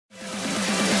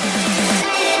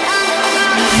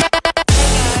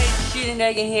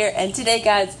Dragon here, and today,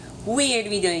 guys, we are going to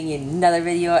be doing another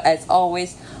video, as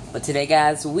always. But today,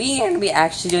 guys, we are going to be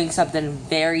actually doing something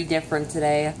very different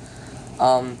today.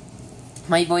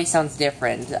 My voice sounds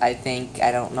different, I think.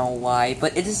 I don't know why,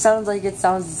 but it just sounds like it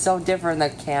sounds so different on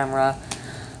the camera.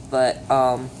 But,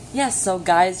 yeah, so,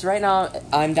 guys, right now,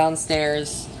 I'm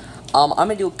downstairs. I'm going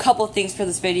to do a couple of things for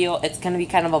this video. It's going to be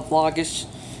kind of a vlogish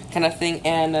kind of thing,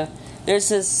 and there's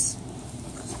this...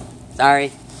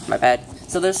 Sorry, my bad.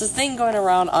 So there's this thing going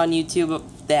around on YouTube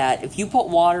that if you put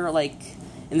water, like,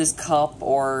 in this cup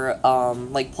or,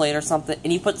 like, plate or something,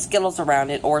 and you put Skittles around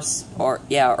it, or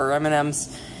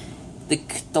M&Ms,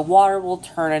 the water will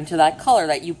turn into that color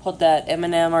that you put that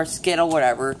M&M or Skittle,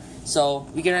 whatever. So,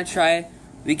 we're gonna try.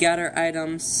 We got our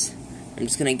items. I'm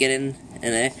just gonna get in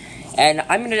it. And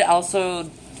I'm gonna also,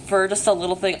 for just a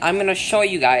little thing, I'm gonna show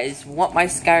you guys what my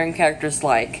Skyrim character's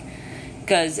like.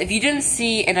 Because if you didn't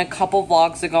see in a couple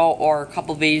vlogs ago or a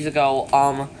couple videos ago,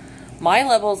 my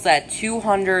level's at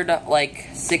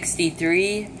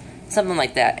 263, something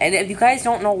like that. And if you guys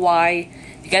don't know why,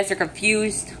 if you guys are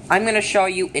confused, I'm gonna show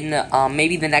you in the,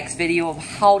 maybe the next video of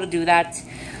how to do that.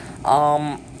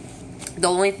 The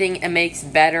only thing it makes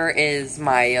better is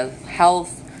my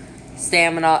health,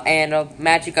 stamina, and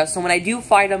magicka. So when I do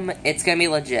fight them, it's gonna be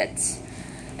legit.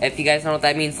 If you guys know what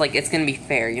that means, like, it's gonna be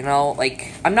fair, you know?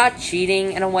 Like, I'm not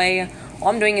cheating in a way. All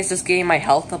I'm doing is just getting my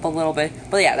health up a little bit.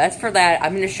 But yeah, that's for that.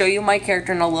 I'm gonna show you my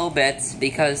character in a little bit,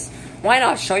 because why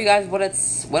not show you guys what it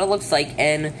looks like.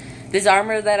 And this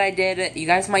armor that I did, you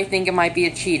guys might think it might be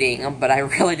a cheating, but I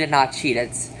really did not cheat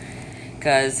it.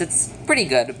 Because it's pretty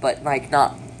good, but, like,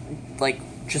 not, like,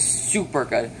 just super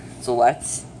good. So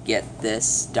let's get this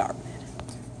started.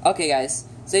 Okay, guys.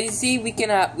 So you see, we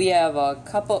have a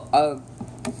couple of...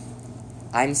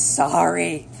 I'm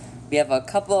sorry. We have a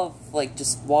couple of, like,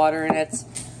 just water in it.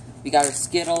 We got our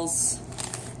Skittles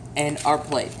and our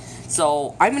plate.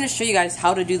 So, I'm going to show you guys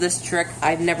how to do this trick.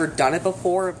 I've never done it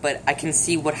before, but I can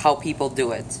see how people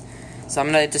do it. So,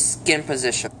 I'm going to just get in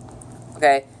position.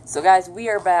 Okay, so guys, we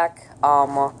are back.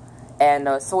 So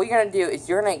what you're going to do is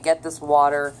you're going to get this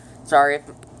water. Sorry,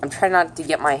 I'm trying not to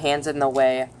get my hands in the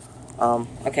way.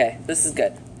 Okay, this is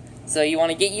good. So, you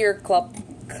want to get your cup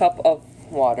of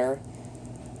water.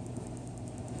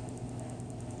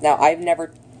 Now, I've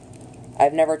never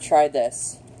tried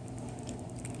this.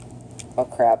 Oh,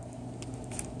 crap.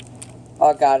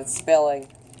 Oh, God, it's spilling.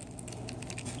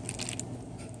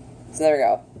 So, there we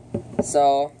go.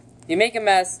 So, you make a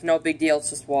mess, no big deal, it's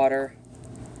just water.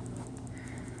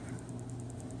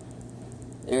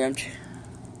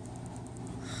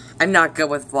 I'm not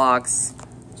good with vlogs.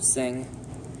 Just saying.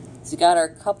 So, you got our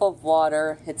cup of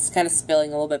water. It's kind of spilling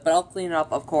a little bit, but I'll clean it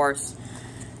up, of course.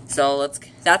 So,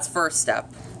 that's first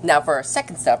step. Now, for our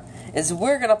second step, is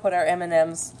we're gonna put our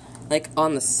M&Ms, like,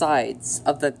 on the sides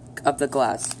of the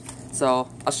glass. So,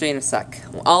 I'll show you in a sec.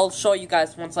 I'll show you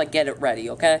guys once I get it ready,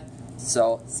 okay?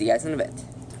 So, see you guys in a bit.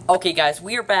 Okay, guys,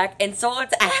 we are back, and so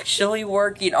it's actually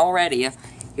working already.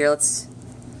 Here, let's...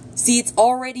 See, it's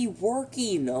already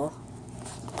working!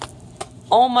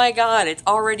 Oh my god, it's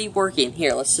already working.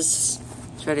 Here, let's just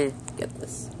try to get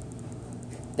this.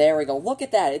 There we go. Look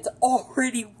at that. It's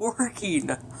already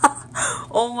working.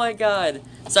 Oh my god.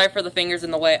 Sorry for the fingers in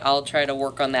the way. I'll try to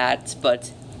work on that.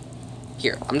 But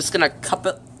here, I'm just going to cup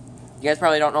it. You guys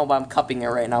probably don't know, but I'm cupping it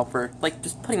right now for, like,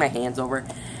 just putting my hands over.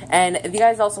 And if you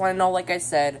guys also want to know, like I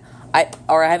said, I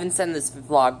haven't said in this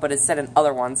vlog, but it's said in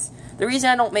other ones. The reason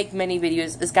I don't make many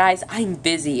videos is, guys, I'm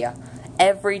busy.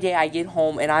 Every day I get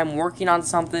home and I'm working on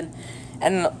something.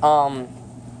 And,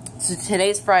 so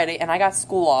today's Friday and I got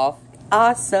school off.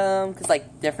 Awesome, because,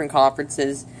 like, different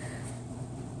conferences.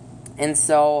 And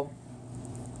so,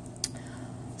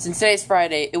 since today's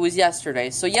Friday, it was yesterday.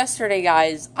 So yesterday,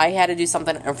 guys, I had to do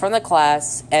something in front of the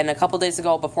class, and a couple days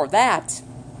ago before that,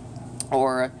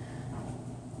 or,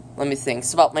 let me think,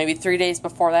 so about maybe 3 days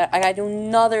before that, I gotta do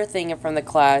another thing in front of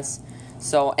the class.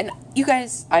 So, and you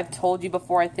guys, I've told you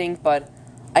before, I think, but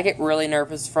I get really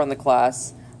nervous in front of the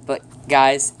class. But,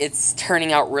 guys, it's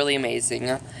turning out really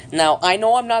amazing. Now, I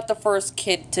know I'm not the first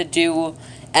kid to do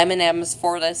M&Ms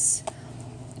for this,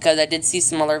 because I did see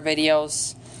some other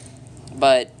videos,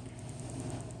 but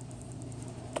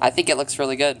I think it looks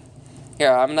really good.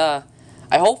 Here,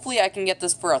 hopefully I can get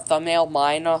this for a thumbnail.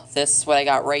 Mine, this, what I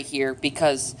got right here,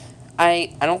 because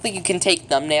I don't think you can take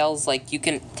thumbnails, like, you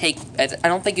can take, I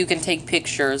don't think you can take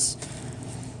pictures.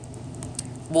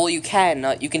 Well, you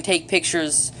can take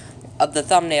pictures of the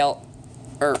thumbnail,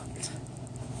 so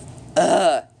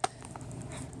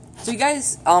you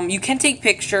guys, you can take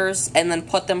pictures and then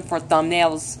put them for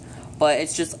thumbnails, but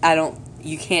it's just,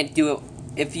 you can't do it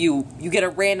if you get a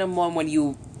random one when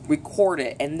you record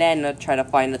it and then try to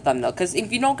find the thumbnail. Because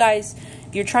if you know, guys,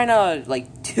 if you're trying to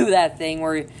like do that thing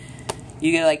where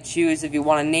you can like choose if you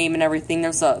want to name and everything,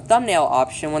 there's a thumbnail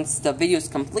option once the video is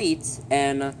complete,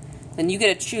 and then you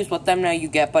get to choose what thumbnail you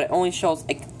get, but it only shows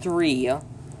like 3.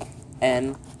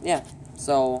 And yeah,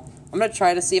 so I'm gonna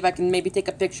try to see if I can maybe take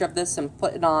a picture of this and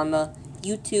put it on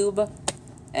YouTube.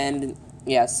 And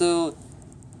yeah, so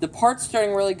the part's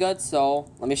turning really good, so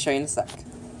let me show you in a sec.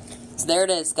 So there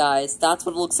it is, guys. That's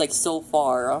what it looks like so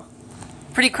far.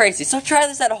 Pretty crazy. So try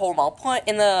this at home. I'll put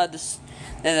in the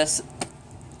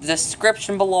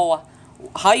description below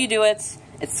how you do it.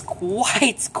 It's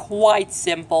quite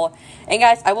simple. And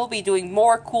guys, I will be doing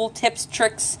more cool tips,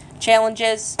 tricks,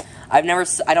 challenges. I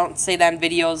don't say that in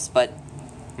videos, but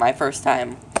my first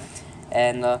time.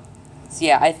 And so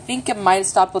yeah, I think it might have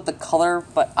stopped with the color,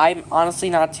 but I'm honestly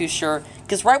not too sure.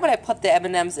 Because right when I put the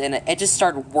M&Ms in it, it just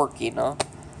started working.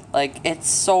 Like, it's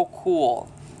so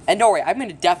cool. And don't worry, I'm going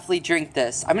to definitely drink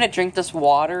this. I'm going to drink this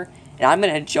water, and I'm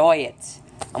going to enjoy it.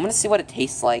 I'm going to see what it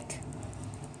tastes like.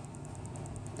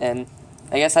 And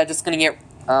I guess I'm just going to get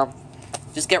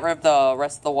rid of the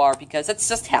rest of the water, because it's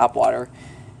just tap water.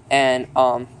 And,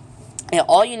 yeah,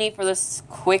 all you need for this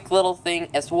quick little thing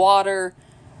is water,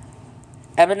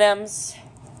 M&Ms,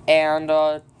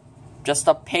 and, just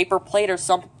a paper plate or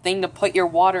something to put your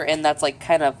water in that's, like,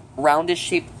 kind of roundish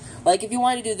shape. Like, if you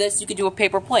want to do this, you could do a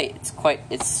paper plate.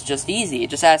 It's just easy.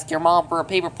 Just ask your mom for a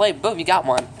paper plate. Boom, you got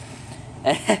one.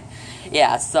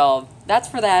 Yeah, so that's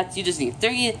for that. You just need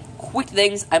 3 quick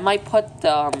things. I might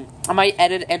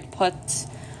edit and put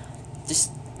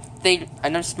I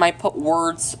just might put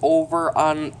words over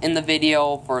in the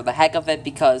video for the heck of it,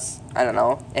 because, I don't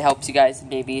know, it helps you guys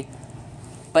maybe.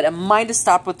 But it might have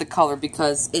stopped with the color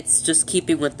because it's just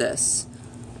keeping with this.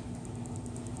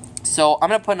 So I'm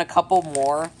going to put in a couple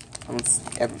more. And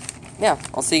yeah,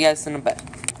 I'll see you guys in a bit.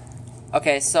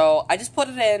 Okay, so I just put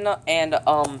it in, and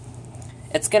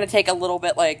it's gonna take a little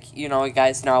bit, like, you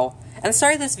guys know. And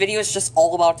sorry this video is just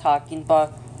all about talking,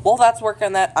 but while that's working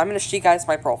on that, I'm gonna show you guys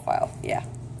my profile. Yeah,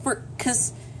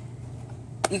 because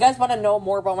you guys want to know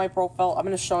more about my profile, I'm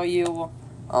gonna show you.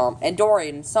 And don't worry,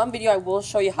 in some video I will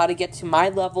show you how to get to my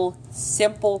level,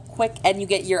 simple, quick, and you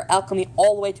get your alchemy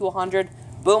all the way to 100.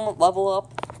 Boom, level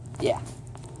up. Yeah.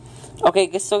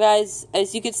 Okay, so guys,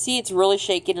 as you can see, it's really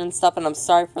shaking and stuff, and I'm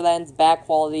sorry for that, it's bad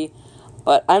quality,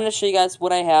 but I'm going to show you guys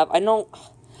what I have.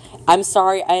 I'm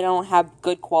sorry I don't have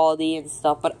good quality and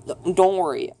stuff, but don't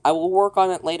worry, I will work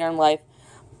on it later in life,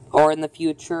 or in the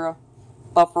future,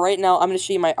 but for right now, I'm going to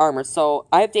show you my armor. So,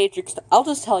 I have Daedric, I'll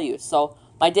just tell you, so,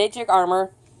 my Daedric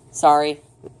armor, sorry,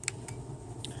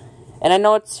 and I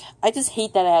know I just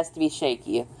hate that it has to be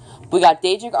shaky. We got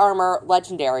Daedric armor,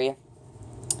 legendary.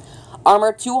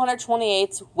 Armor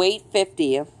 228, weight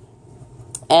 50,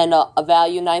 and a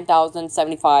value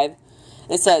 9,075.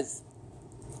 It says,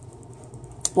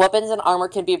 weapons and armor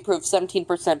can be improved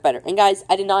 17% better. And guys,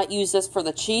 I did not use this for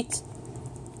the cheat.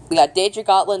 We got Daedric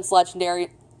Gauntlets, legendary,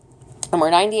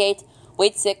 armor 98,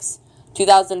 weight 6,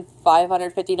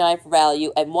 2,559 for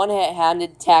value, and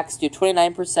one-handed attacks do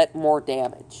 29% more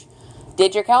damage.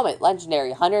 Daedric Helmet, legendary,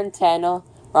 110,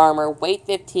 armor, weight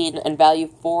 15, and value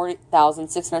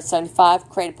 4,675.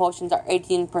 Created potions are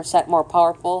 18% more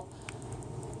powerful.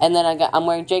 And then I'm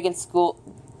wearing Dragon Scale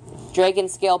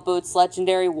Boots,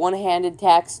 legendary. One-handed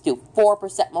attacks do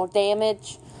 4% more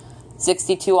damage.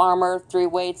 62 armor, 3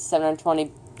 weights,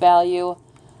 720 value.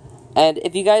 And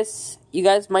if you guys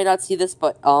might not see this,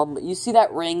 but you see that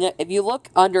ring? If you look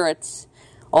under it,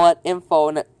 all that info,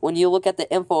 and when you look at the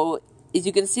info, as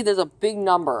you can see, there's a big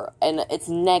number, and it's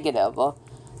negative.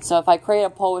 So if I create a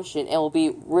potion, it will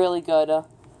be really good.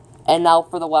 And now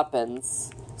for the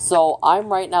weapons. So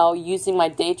I'm right now using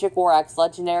my Daedric War Axe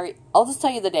legendary. I'll just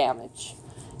tell you the damage.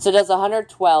 So it does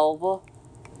 112.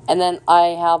 And then I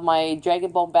have my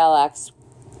Dragonbone Battle Axe.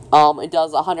 It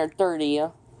does 130.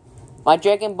 My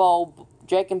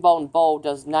Dragonbone Bow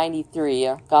does 93.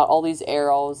 Got all these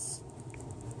arrows.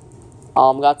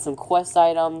 Got some quest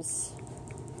items.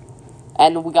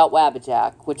 And we got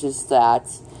Wabbajack, which is that.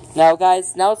 Now,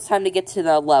 guys, now it's time to get to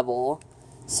the level.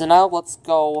 So now let's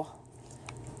go.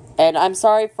 And I'm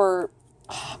sorry for...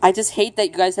 I just hate that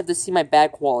you guys have to see my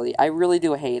bad quality. I really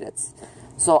do hate it.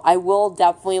 So I will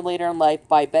definitely later in life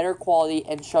buy better quality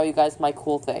and show you guys my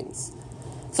cool things.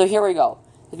 So here we go.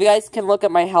 If you guys can look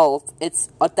at my health, it's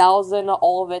 1,000.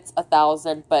 All of it's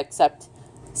 1,000, but except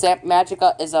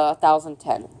Magicka is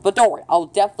 1,010. But don't worry, I'll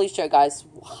definitely show you guys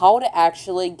how to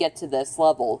actually get to this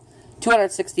level.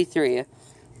 263.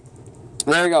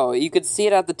 There we go. You can see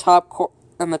it at the top,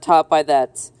 on the top by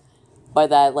that,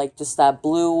 like, just that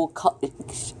blue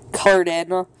colored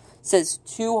in. says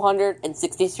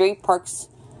 263 perks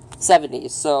 70.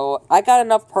 So I got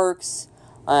enough perks,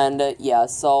 and yeah,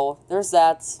 so there's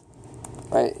that.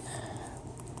 Right.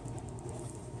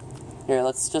 Here,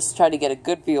 let's just try to get a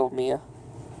good view of me.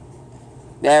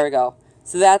 There we go.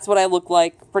 So that's what I look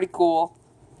like. Pretty cool.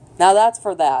 Now that's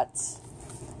for that.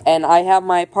 And I have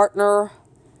my partner,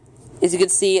 as you can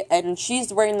see, and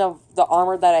she's wearing the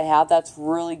armor that I have. That's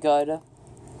really good.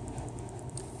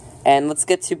 And let's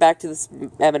get back to this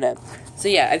M&M. So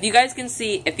yeah, if you guys can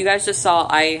see, if you guys just saw,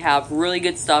 I have really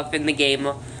good stuff in the game.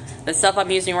 The stuff I'm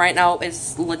using right now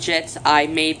is legit. I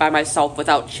made by myself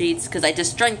without cheats, because I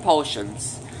just drank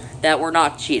potions that were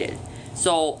not cheated.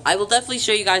 So I will definitely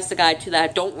show you guys the guide to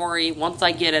that. Don't worry, once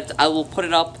I get it, I will put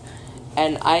it up.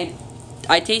 And I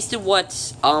tasted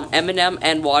what M&M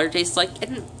and water tastes like,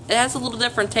 and it has a little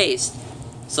different taste.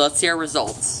 So let's see our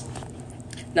results.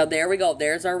 Now there we go,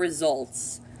 there's our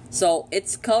results. So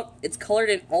it's colored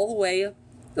in all the way. It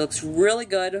looks really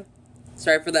good.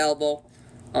 Sorry for the elbow.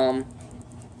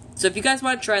 So if you guys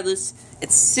want to try this,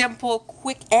 it's simple,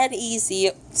 quick, and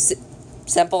easy.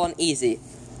 Simple and easy.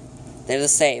 They're the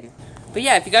same. But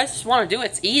yeah, if you guys just want to do it,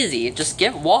 it's easy. Just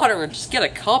get water and just get a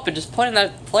cup and just put it in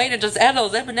that plate and just add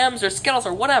those M&Ms or Skittles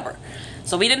or whatever.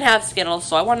 So we didn't have Skittles,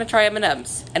 so I wanted to try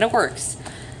M&Ms, and it works.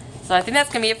 So I think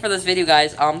that's gonna be it for this video,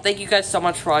 guys. Thank you guys so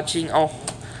much for watching.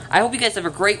 I hope you guys have a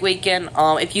great weekend.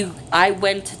 I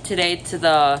went today to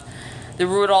the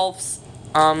Rudolph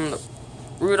and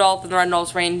the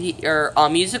Red-Nosed Reindeer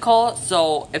musical.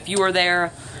 So if you were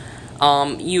there,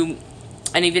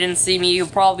 and if you didn't see me, you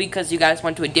probably because you guys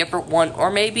went to a different one, or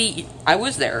maybe I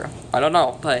was there. I don't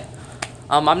know, but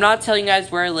I'm not telling you guys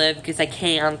where I live because I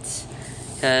can't,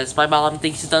 because my mom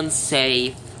thinks it's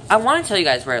unsafe. I want to tell you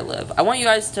guys where I live. I want you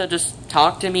guys to just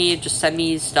talk to me, just send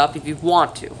me stuff if you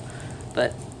want to,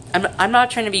 but I'm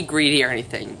not trying to be greedy or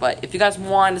anything. But if you guys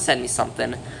want to send me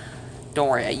something, don't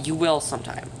worry, you will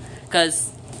sometime. Because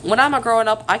when I'm growing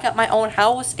up, I got my own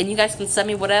house, and you guys can send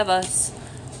me whatever.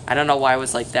 I don't know why I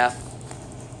was like that.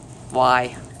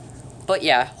 Why? But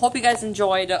yeah, hope you guys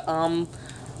enjoyed.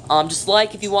 Just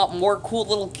like if you want more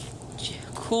cool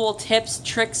tips,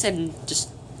 tricks, and just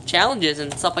challenges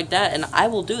and stuff like that, and I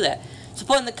will do that. So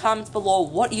put in the comments below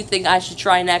what you think I should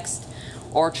try next,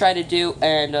 or try to do,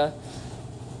 and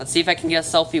let's see if I can get a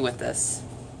selfie with this.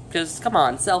 Because, come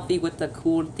on, selfie with the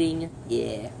cool thing.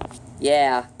 Yeah.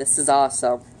 Yeah, this is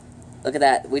awesome. Look at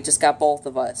that. We just got both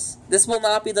of us. This will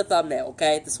not be the thumbnail,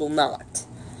 okay? This will not.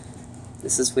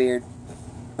 This is weird.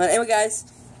 But anyway,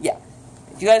 guys, yeah.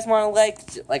 If you guys want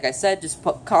to, like I said, just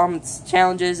put comments,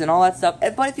 challenges, and all that stuff.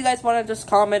 But if you guys want to just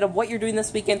comment on what you're doing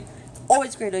this weekend, it's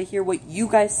always great to hear what you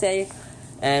guys say.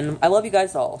 And I love you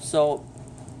guys all. So,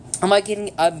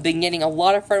 I've been getting a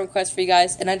lot of friend requests for you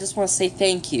guys, and I just want to say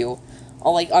thank you.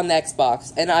 On the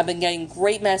Xbox. And I've been getting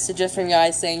great messages from you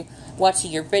guys saying,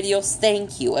 watching your videos,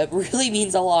 thank you. It really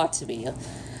means a lot to me.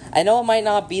 I know it might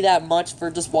not be that much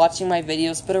for just watching my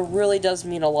videos, but it really does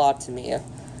mean a lot to me.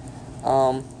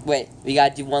 Wait, we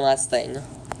gotta do one last thing.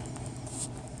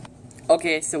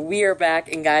 Okay, so we are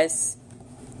back, and guys,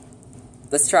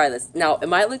 let's try this. Now, it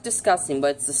might look disgusting,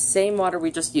 but it's the same water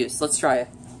we just used. Let's try it.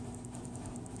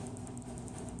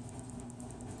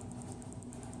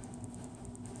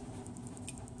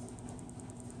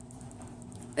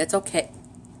 It's okay.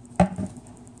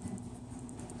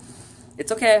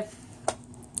 It's okay.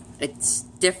 It's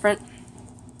different.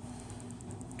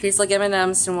 Tastes like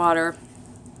M&Ms and water.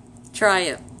 Try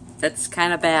it. That's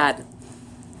kind of bad.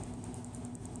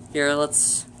 Here,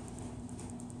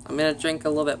 I'm gonna drink a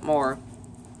little bit more.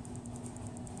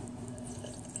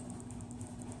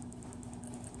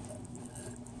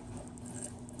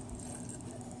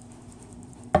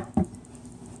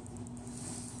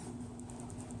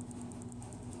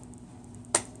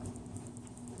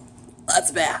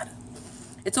 That's bad.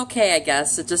 It's okay, I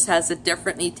guess. It just has a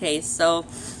different taste. So,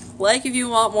 like, if you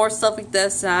want more stuff like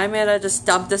this, I'm gonna just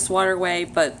dump this water away,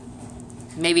 but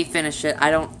maybe finish it.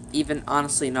 I don't even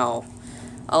honestly know.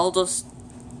 I'll do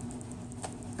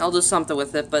something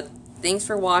with it, but thanks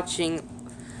for watching.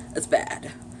 It's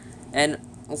bad. And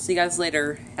I'll see you guys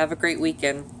later. Have a great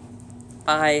weekend.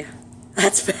 Bye.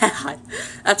 That's bad.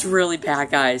 That's really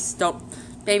bad, guys.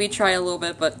 Maybe try a little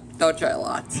bit, but don't try a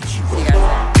lot. See you guys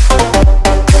later.